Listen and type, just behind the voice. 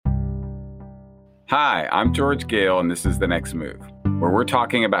Hi, I'm George Gale, and this is The Next Move, where we're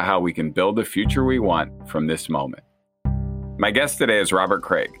talking about how we can build the future we want from this moment. My guest today is Robert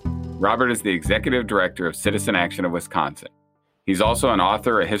Kraig. Robert is the Executive Director of Citizen Action of Wisconsin. He's also an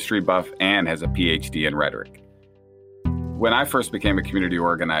author, a history buff, and has a PhD in rhetoric. When I first became a community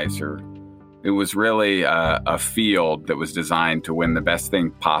organizer, it was really a field that was designed to win the best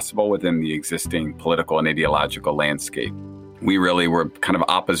thing possible within the existing political and ideological landscape. We really were kind of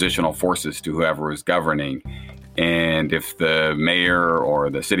oppositional forces to whoever was governing. And if the mayor or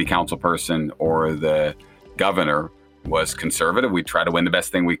the city council person or the governor was conservative, we'd try to win the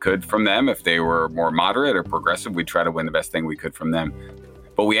best thing we could from them. If they were more moderate or progressive, we'd try to win the best thing we could from them.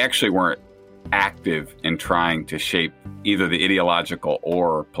 But we actually weren't active in trying to shape either the ideological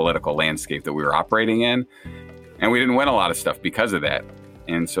or political landscape that we were operating in. And we didn't win a lot of stuff because of that.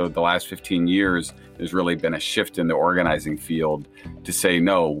 And so the last 15 years, there's really been a shift in the organizing field to say,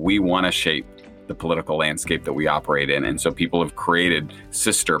 no, we want to shape the political landscape that we operate in. And so people have created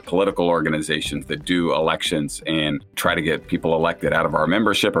sister political organizations that do elections and try to get people elected out of our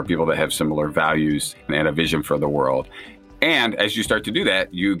membership or people that have similar values and a vision for the world. And as you start to do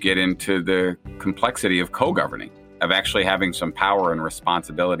that, you get into the complexity of co-governing, of actually having some power and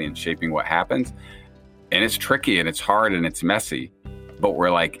responsibility in shaping what happens. And it's tricky and it's hard and it's messy. But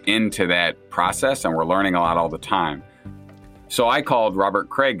we're like into that process and we're learning a lot all the time. So I called Robert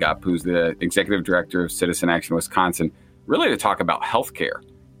Kraig up, who's the Executive Director of Citizen Action Wisconsin, really to talk about healthcare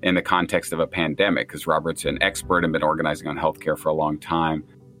in the context of a pandemic, because Robert's an expert and been organizing on healthcare for a long time.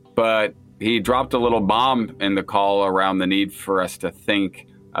 But he dropped a little bomb in the call around the need for us to think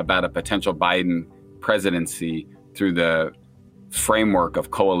about a potential Biden presidency through the framework of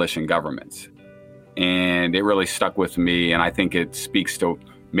coalition governments. And it really stuck with me. And I think it speaks to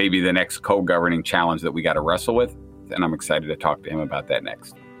maybe the next co-governing challenge that we got to wrestle with. And I'm excited to talk to him about that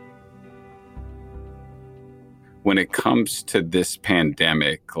next. When it comes to this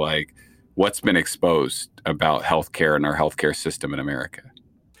pandemic, like what's been exposed about healthcare and our healthcare system in America?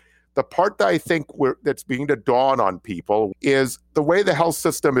 The part that I think that's beginning to dawn on people is the way the health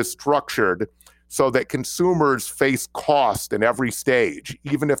system is structured so that consumers face cost in every stage,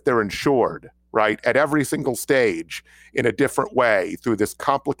 even if they're insured, right? At every single stage in a different way through this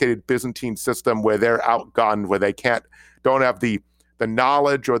complicated Byzantine system where they're outgunned, where they don't have the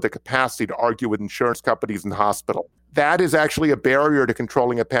knowledge or the capacity to argue with insurance companies and hospitals. That is actually a barrier to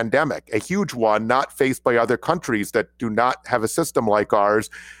controlling a pandemic, a huge one not faced by other countries that do not have a system like ours,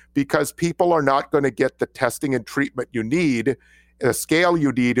 because people are not going to get the testing and treatment you need, the scale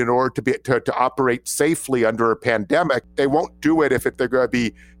you need in order to operate safely under a pandemic. They won't do it if they're going to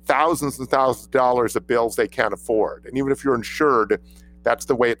be thousands and thousands of dollars of bills they can't afford. And even if you're insured, that's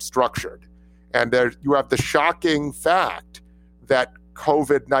the way it's structured. And you have the shocking fact that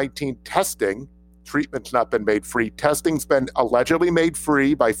COVID-19 testing, treatment's not been made free. Testing's been allegedly made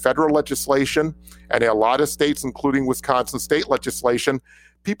free by federal legislation, and in a lot of states, including Wisconsin state legislation,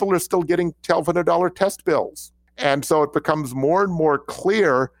 people are still getting $1,200 test bills. And so it becomes more and more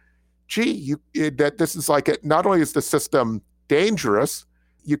clear, that this is not only is the system dangerous,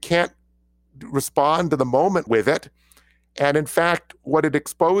 you can't respond to the moment with it. And in fact, what it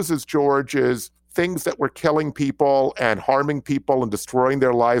exposes, George, is things that were killing people and harming people and destroying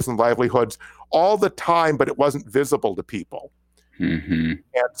their lives and livelihoods all the time, but it wasn't visible to people. Mm-hmm.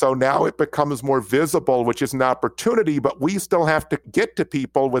 And so now it becomes more visible, which is an opportunity, but we still have to get to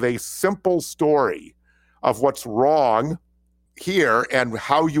people with a simple story of what's wrong here and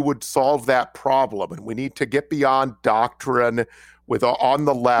how you would solve that problem. And we need to get beyond doctrine on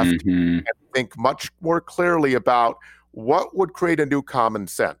the left and think much more clearly about what would create a new common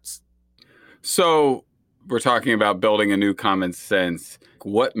sense. So we're talking about building a new common sense.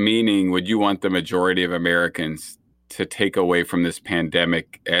 What meaning would you want the majority of Americans to take away from this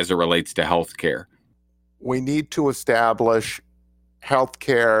pandemic as it relates to healthcare? We need to establish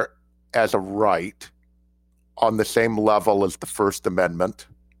healthcare as a right on the same level as the First Amendment.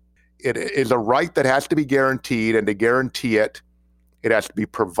 It is a right that has to be guaranteed, and to guarantee it, it has to be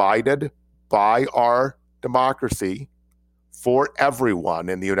provided by our democracy for everyone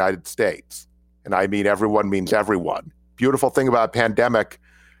in the United States. And I mean everyone means everyone. Beautiful thing about a pandemic,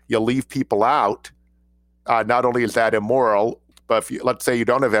 you leave people out. Not only is that immoral, but let's say you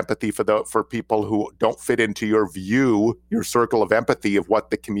don't have empathy for people who don't fit into your view, your circle of empathy of what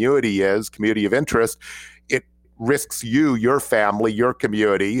the community is, community of interest, it risks you, your family, your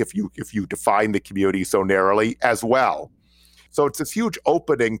community, if you define the community so narrowly, as well. So it's this huge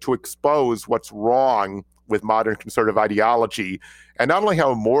opening to expose what's wrong with modern conservative ideology, and not only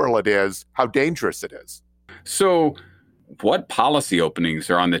how immoral it is, how dangerous it is. So what policy openings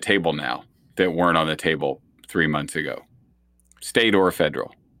are on the table now? that weren't on the table 3 months ago, state or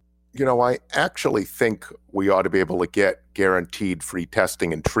federal? I actually think we ought to be able to get guaranteed free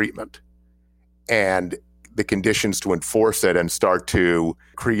testing and treatment and the conditions to enforce it and start to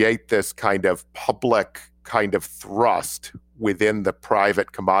create this kind of public kind of thrust within the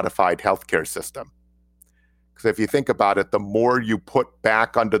private commodified healthcare system. Because if you think about it, the more you put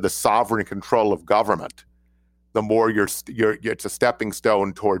back under the sovereign control of government, the more it's a stepping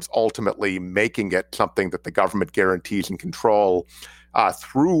stone towards ultimately making it something that the government guarantees and control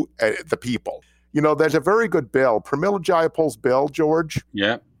through the people. There's a very good bill, Pramila Jayapal's bill, George,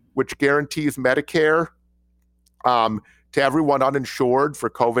 which guarantees Medicare to everyone uninsured for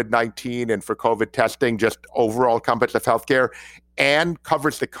COVID-19 and for COVID testing, just overall comprehensive healthcare, and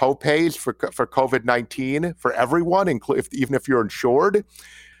covers the copays for COVID-19 for everyone, even if you're insured.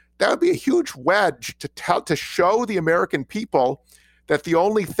 That would be a huge wedge to show the American people that the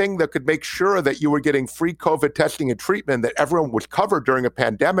only thing that could make sure that you were getting free COVID testing and treatment, that everyone was covered during a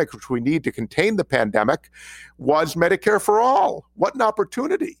pandemic, which we need to contain the pandemic, was Medicare for all. What an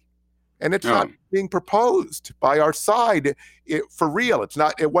opportunity. And it's not being proposed by our side for real.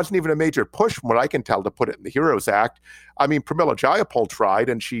 It wasn't even a major push from what I can tell to put it in the HEROES Act. I mean, Pramila Jayapal tried,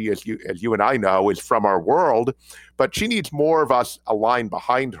 and she, as you and I know, is from our world, but she needs more of us aligned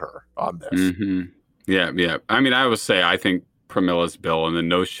behind her on this. Mm-hmm. Yeah. I mean, I would say I think Pramila's bill and the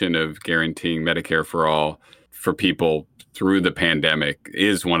notion of guaranteeing Medicare for all for people through the pandemic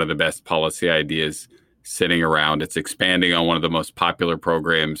is one of the best policy ideas sitting around. It's expanding on one of the most popular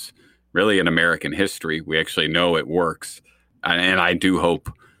programs really in American history. We actually know it works. And I do hope,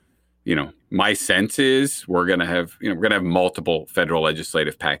 my sense is we're going to have multiple federal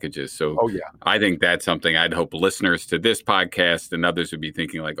legislative packages. So I think that's something I'd hope listeners to this podcast and others would be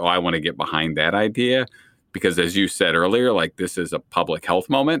thinking like, I want to get behind that idea. Because as you said earlier, like this is a public health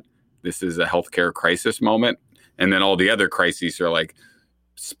moment. This is a healthcare crisis moment. And then all the other crises are like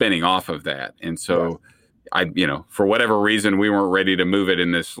spinning off of that. And so for whatever reason, we weren't ready to move it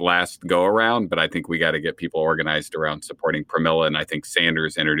in this last go around, but I think we got to get people organized around supporting Pramila. And I think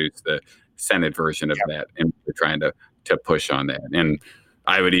Sanders introduced the Senate version of that, and we're trying to push on that. And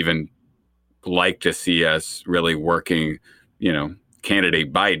I would even like to see us really working,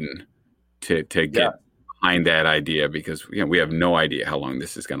 candidate Biden to get behind that idea, because we have no idea how long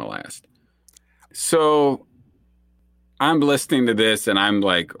this is going to last. So I'm listening to this and I'm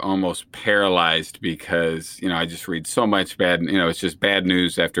like almost paralyzed because, I just read so much bad, it's just bad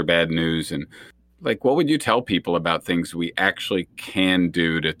news after bad news. And like, what would you tell people about things we actually can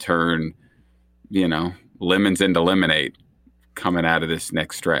do to turn, lemons into lemonade coming out of this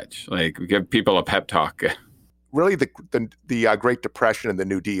next stretch? Like, give people a pep talk. Really, the Great Depression and the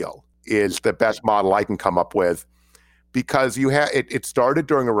New Deal is the best model I can come up with, because it started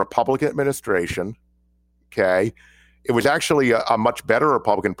during a Republican administration, okay? It was actually a much better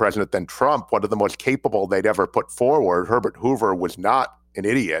Republican president than Trump, one of the most capable they'd ever put forward. Herbert Hoover was not an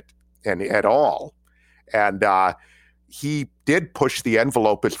idiot at all. And he did push the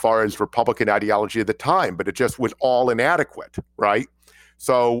envelope as far as Republican ideology at the time, but it just was all inadequate, right?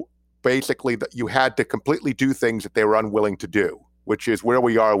 So basically, you had to completely do things that they were unwilling to do, which is where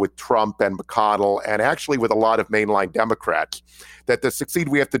we are with Trump and McConnell, and actually with a lot of mainline Democrats, that to succeed,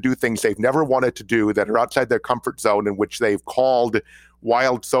 we have to do things they've never wanted to do, that are outside their comfort zone, in which they've called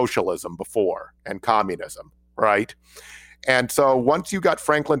wild socialism before and communism, right? And so once you got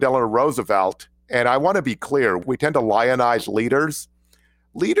Franklin Delano Roosevelt, and I want to be clear, we tend to lionize leaders.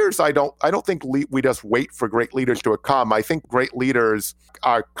 Leaders, I don't think we just wait for great leaders to come. I think great leaders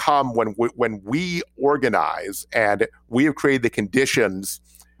come when we organize, and we have created the conditions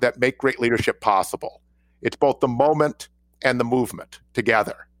that make great leadership possible. It's both the moment and the movement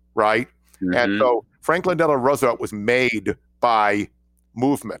together, right? Mm-hmm. And so Franklin Delano Roosevelt was made by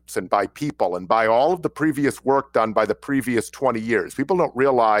movements and by people and by all of the previous work done by the previous 20 years. People don't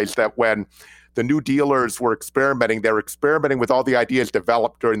realize that when the New Dealers were experimenting, they were experimenting with all the ideas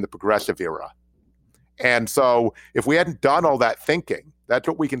developed during the Progressive era. And so if we hadn't done all that thinking, that's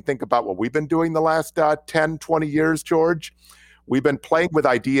what we can think about what we've been doing the last 10, 20 years, George. We've been playing with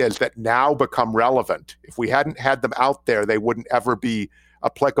ideas that now become relevant. If we hadn't had them out there, they wouldn't ever be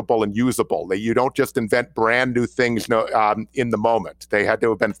applicable and usable. You don't just invent brand new things in the moment. They had to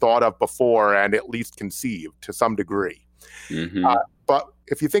have been thought of before and at least conceived to some degree. Mm-hmm. But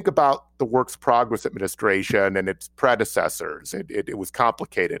if you think about the Works Progress Administration and its predecessors, it was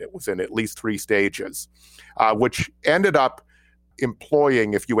complicated. It was in at least 3 stages, which ended up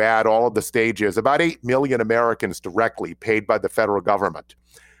employing, if you add all of the stages, about 8 million Americans directly paid by the federal government.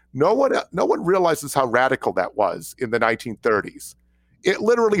 No one realizes how radical that was in the 1930s. It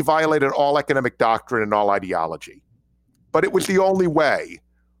literally violated all economic doctrine and all ideology. But it was the only way.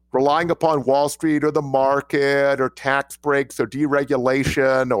 Relying upon Wall Street or the market or tax breaks or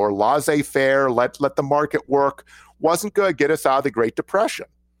deregulation or laissez-faire, let the market work, wasn't going to get us out of the Great Depression.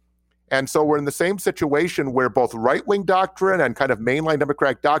 And so we're in the same situation where both right-wing doctrine and kind of mainline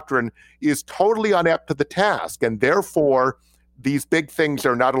Democratic doctrine is totally inept to the task. And therefore, these big things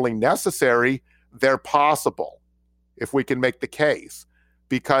are not only necessary, they're possible, if we can make the case.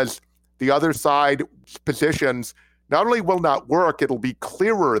 Because the other side positions not only will not work, it'll be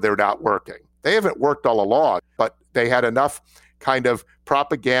clearer they're not working. They haven't worked all along, but they had enough kind of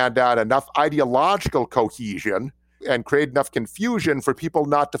propaganda and enough ideological cohesion and create enough confusion for people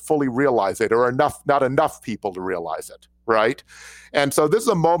not to fully realize it, or not enough people to realize it, right? And so this is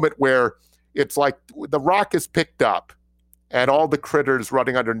a moment where it's like the rock is picked up and all the critters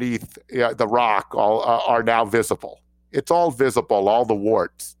running underneath the rock are now visible. It's all visible, all the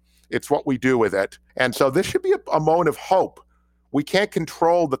warts. It's what we do with it. And so this should be a moment of hope. We can't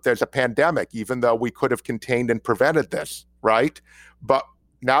control that there's a pandemic, even though we could have contained and prevented this, right? But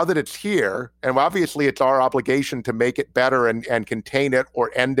now that it's here, and obviously it's our obligation to make it better and contain it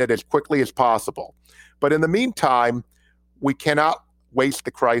or end it as quickly as possible. But in the meantime, we cannot waste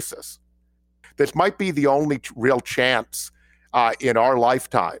the crisis. This might be the only real chance in our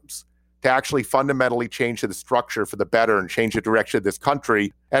lifetimes to actually fundamentally change the structure for the better and change the direction of this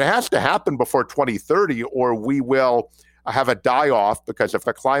country. And it has to happen before 2030, or we will have a die-off because of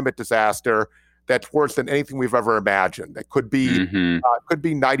a climate disaster that's worse than anything we've ever imagined. That could be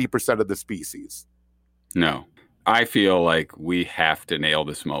 90% of the species. No, I feel like we have to nail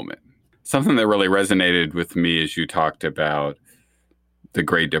this moment. Something that really resonated with me as you talked about the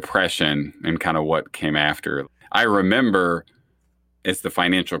Great Depression and kind of what came after. I remember as the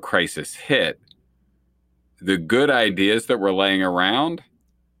financial crisis hit, the good ideas that were laying around,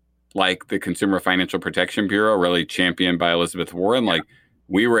 like the Consumer Financial Protection Bureau, really championed by Elizabeth Warren, like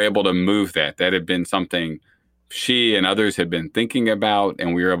we were able to move that. That had been something she and others had been thinking about,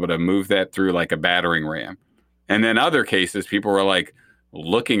 and we were able to move that through like a battering ram. And then other cases, people were like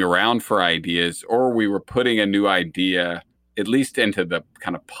looking around for ideas, or we were putting a new idea, at least into the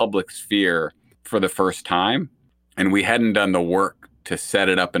kind of public sphere for the first time. And we hadn't done the work to set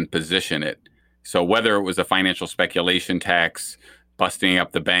it up and position it. So whether it was a financial speculation tax, busting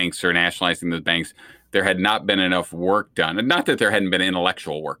up the banks or nationalizing the banks, there had not been enough work done. And not that there hadn't been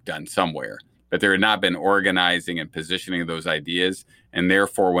intellectual work done somewhere, but there had not been organizing and positioning those ideas. And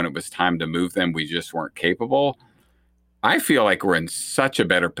therefore, when it was time to move them, we just weren't capable. I feel like we're in such a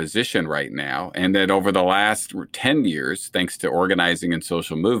better position right now. And that over the last 10 years, thanks to organizing and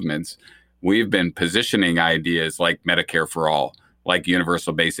social movements, we've been positioning ideas like Medicare for all, like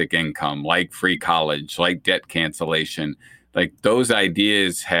universal basic income, like free college, like debt cancellation. Like those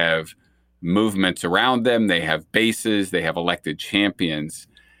ideas have movements around them. They have bases. They have elected champions.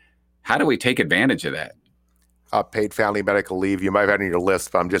 How do we take advantage of that? Paid family medical leave. You might have had on your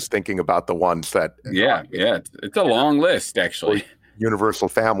list, but I'm just thinking about the ones that... Yeah. It's a long list, actually. Universal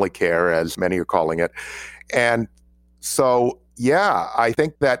family care, as many are calling it. And so, yeah, I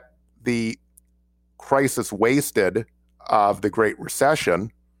think that the crisis wasted of the Great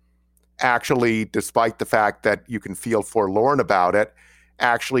Recession actually, despite the fact that you can feel forlorn about it,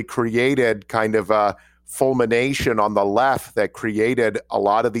 actually created kind of a fulmination on the left that created a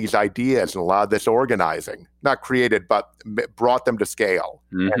lot of these ideas and a lot of this organizing. Not created, but brought them to scale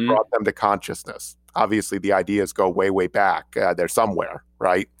and brought them to consciousness. Obviously, the ideas go way, way back. They're somewhere,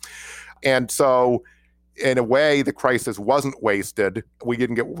 right? And so, in a way, the crisis wasn't wasted. We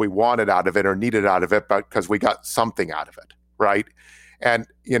didn't get what we wanted out of it or needed out of it, but because we got something out of it, right? And,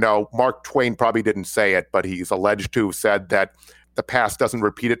 Mark Twain probably didn't say it, but he's alleged to have said that the past doesn't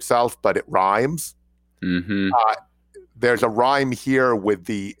repeat itself, but it rhymes. There's a rhyme here with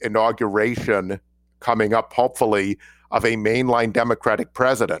the inauguration coming up, hopefully, of a mainline Democratic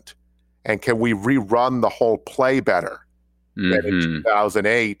president. And can we rerun the whole play better than in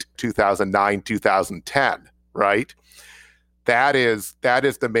 2008, 2009, 2010, right? That is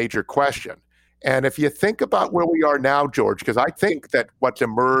the major question. And if you think about where we are now, George, because I think that what's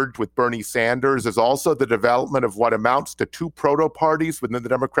emerged with Bernie Sanders is also the development of what amounts to two proto-parties within the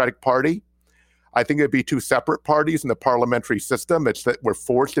Democratic Party. I think it'd be two separate parties in the parliamentary system. It's that we're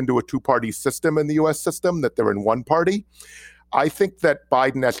forced into a two-party system in the U.S. system, that they're in one party. I think that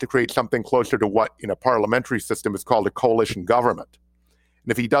Biden has to create something closer to what in a parliamentary system is called a coalition government.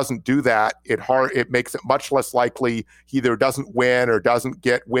 And if he doesn't do that, it makes it much less likely he either doesn't win or doesn't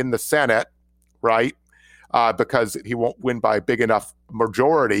win the Senate, right? Because he won't win by a big enough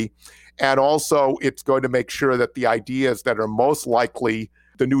majority. And also, it's going to make sure that the ideas that are most likely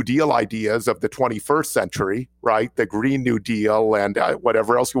the New Deal ideas of the 21st century, right, the Green New Deal and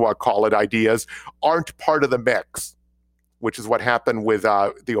whatever else you want to call it ideas, aren't part of the mix, which is what happened with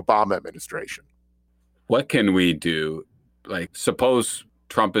the Obama administration. What can we do? Like, suppose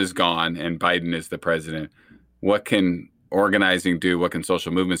Trump is gone and Biden is the president. What can organizing do? What can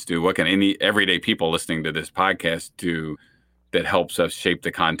social movements do? What can any everyday people listening to this podcast do that helps us shape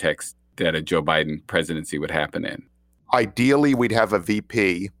the context that a Joe Biden presidency would happen in? Ideally, we'd have a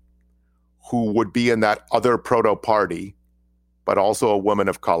VP who would be in that other proto-party, but also a woman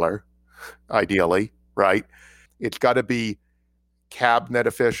of color, ideally, right? It's got to be cabinet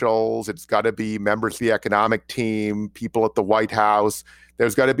officials. It's got to be members of the economic team, people at the White House.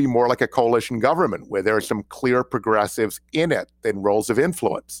 There's got to be more like a coalition government where there are some clear progressives in it in roles of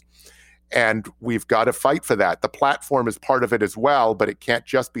influence. And we've got to fight for that. The platform is part of it as well, but it can't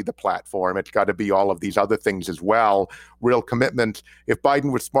just be the platform. It's got to be all of these other things as well. Real commitment. If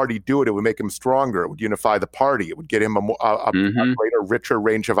Biden was smart, he'd do it. It would make him stronger. It would unify the party. It would get him a greater, richer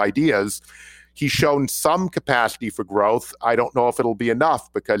range of ideas. He's shown some capacity for growth. I don't know if it'll be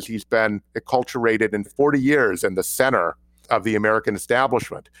enough because he's been acculturated in 40 years in the center of the American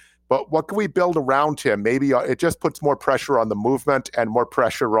establishment. But what can we build around him? Maybe it just puts more pressure on the movement and more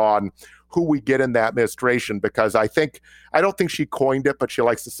pressure on who we get in that administration, because I don't think she coined it, but she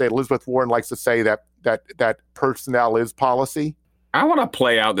likes to say, Elizabeth Warren likes to say that personnel is policy. I want to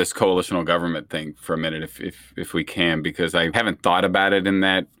play out this coalitional government thing for a minute if we can, because I haven't thought about it in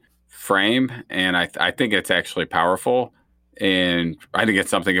that frame. And I think it's actually powerful. And I think it's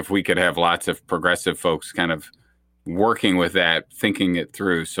something if we could have lots of progressive folks kind of working with that, thinking it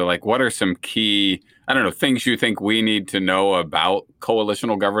through. So like, what are some key, things you think we need to know about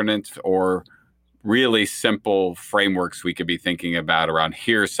coalitional governance, or really simple frameworks we could be thinking about around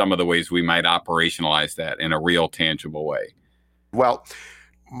here's some of the ways we might operationalize that in a real tangible way? Well,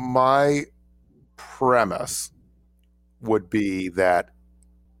 my premise would be that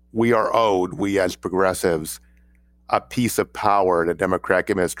we are owed, we as progressives, a piece of power in a Democratic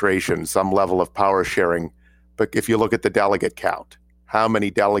administration, some level of power sharing. But if you look at the delegate count, how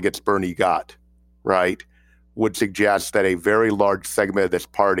many delegates Bernie got, right, would suggest that a very large segment of this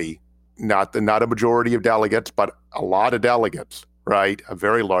party, not a majority of delegates, but a lot of delegates, right, a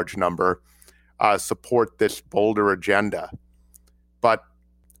very large number, support this bolder agenda. But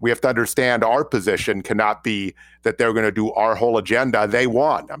we have to understand our position cannot be that they're going to do our whole agenda. They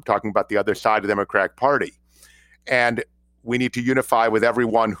won. I'm talking about the other side of the Democratic Party. And we need to unify with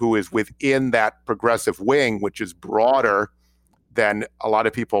everyone who is within that progressive wing, which is broader than a lot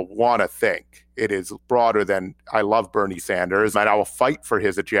of people want to think. It is broader than, I love Bernie Sanders, and I will fight for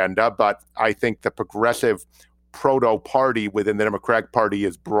his agenda, but I think the progressive proto-party within the Democratic Party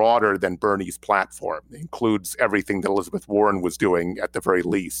is broader than Bernie's platform. It includes everything that Elizabeth Warren was doing at the very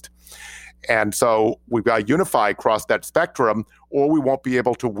least. And so we've got to unify across that spectrum, or we won't be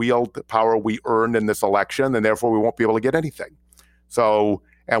able to wield the power we earned in this election, and therefore we won't be able to get anything. So,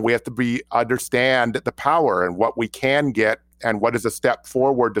 and we have to understand the power and what we can get and what is a step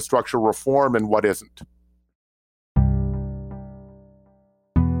forward to structural reform and what isn't.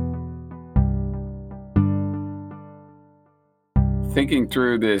 Thinking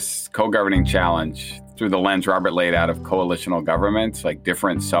through this co-governing challenge through the lens Robert laid out of coalitional governments, like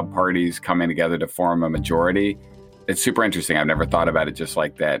different sub-parties coming together to form a majority, it's super interesting. I've never thought about it just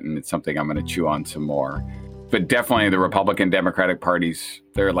like that, and it's something I'm going to chew on some more. But definitely the Republican Democratic parties,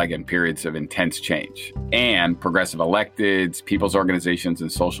 they're like in periods of intense change. And progressive electeds, people's organizations, and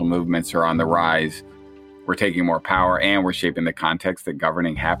social movements are on the rise. We're taking more power, and we're shaping the context that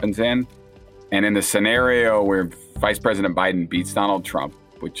governing happens in. And in the scenario where Vice President Biden beats Donald Trump,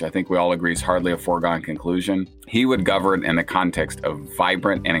 which I think we all agree is hardly a foregone conclusion, he would govern in the context of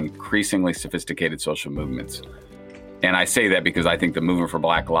vibrant and increasingly sophisticated social movements. And I say that because I think the movement for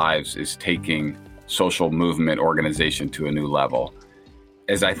Black Lives is taking social movement organization to a new level.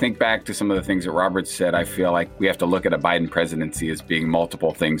 As I think back to some of the things that Robert said, I feel like we have to look at a Biden presidency as being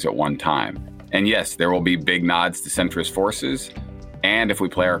multiple things at one time. And yes, there will be big nods to centrist forces. And if we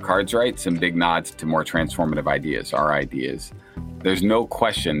play our cards right, some big nods to more transformative ideas, our ideas. There's no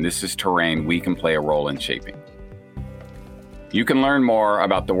question this is terrain we can play a role in shaping. You can learn more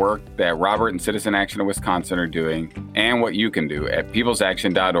about the work that Robert and Citizen Action of Wisconsin are doing and what you can do at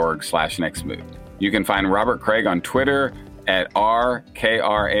peoplesaction.org/nextmove. You can find Robert Kraig on Twitter at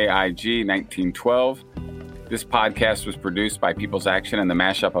RKRAIG1912. This podcast was produced by People's Action and the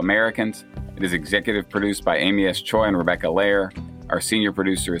Mashup Americans. It is executive produced by Amy S. Choi and Rebecca Lair. Our senior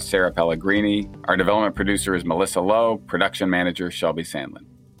producer is Sarah Pellegrini. Our development producer is Melissa Lowe. Production manager, Shelby Sandlin.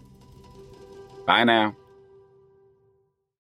 Bye now.